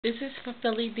This is for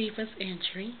Philly Diva's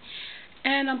entry,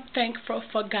 and I'm thankful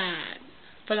for God,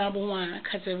 for number one,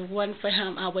 because if it wasn't for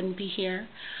Him, I wouldn't be here.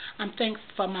 I'm thankful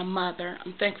for my mother.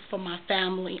 I'm thankful for my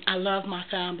family. I love my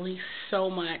family so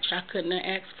much. I couldn't have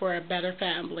asked for a better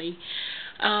family.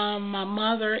 My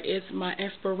mother is my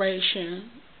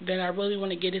inspiration that I really want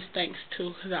to give this thanks to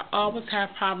because I always have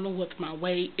problems with my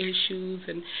weight issues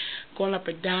and going up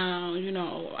and down.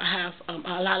 I have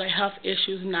a lot of health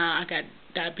issues now. I got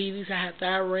diabetes, I have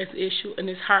thyroid issue, and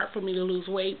it's hard for me to lose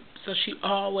weight. So she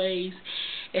always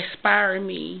inspired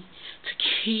me to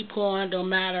keep going no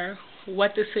matter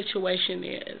what the situation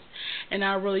is. And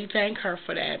I really thank her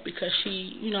for that because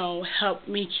she, helped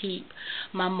me keep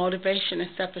my motivation and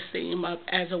self-esteem up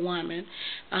as a woman,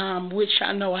 which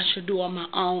I know I should do on my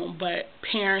own, but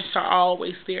parents are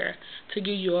always there to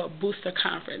give you a boost of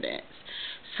confidence.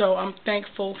 So I'm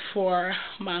thankful for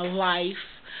my life.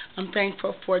 I'm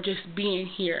thankful for just being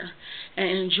here and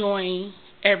enjoying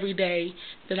every day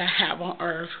that I have on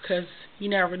earth because you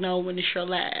never know when it's your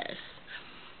last.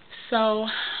 So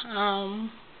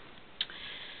I'm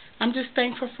just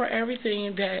thankful for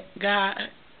everything that God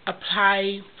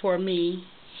applied for me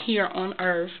here on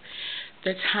earth,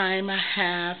 the time I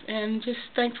have, and just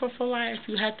thankful for life.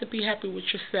 You have to be happy with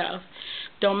yourself.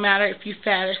 Don't matter if you're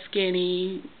fat or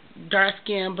skinny, dark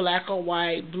skin, black or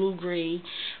white, blue, green,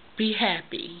 be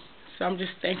happy. So I'm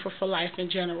just thankful for life in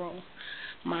general,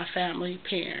 my family,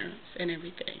 parents, and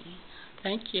everything.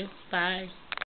 Thank you. Bye.